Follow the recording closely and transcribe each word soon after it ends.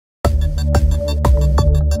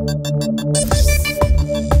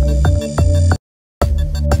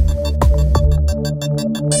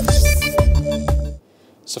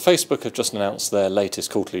So Facebook have just announced their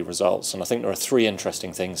latest quarterly results, and I think there are three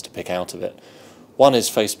interesting things to pick out of it. One is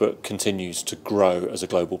Facebook continues to grow as a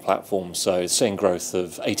global platform, so it's seeing growth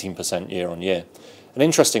of 18% year on year. And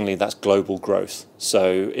interestingly, that's global growth.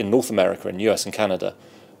 So in North America, in US and Canada,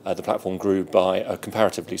 the platform grew by a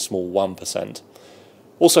comparatively small 1%.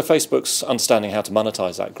 Also, Facebook's understanding how to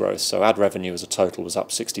monetize that growth, so ad revenue as a total was up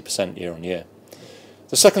 60% year on year.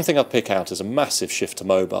 The second thing I'd pick out is a massive shift to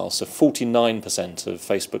mobile, so 49% of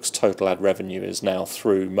Facebook's total ad revenue is now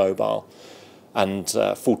through mobile, and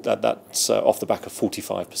that's off the back of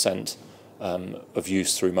 45% of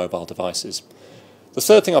use through mobile devices. The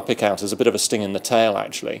third thing I'll pick out is a bit of a sting in the tail,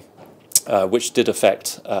 actually, which did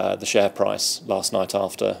affect the share price last night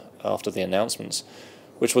after the announcements,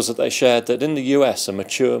 which was that they shared that in the US, a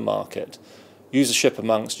mature market, usership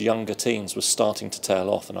amongst younger teens was starting to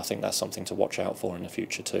tail off, and I think that's something to watch out for in the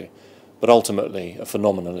future too. But ultimately, a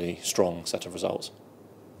phenomenally strong set of results.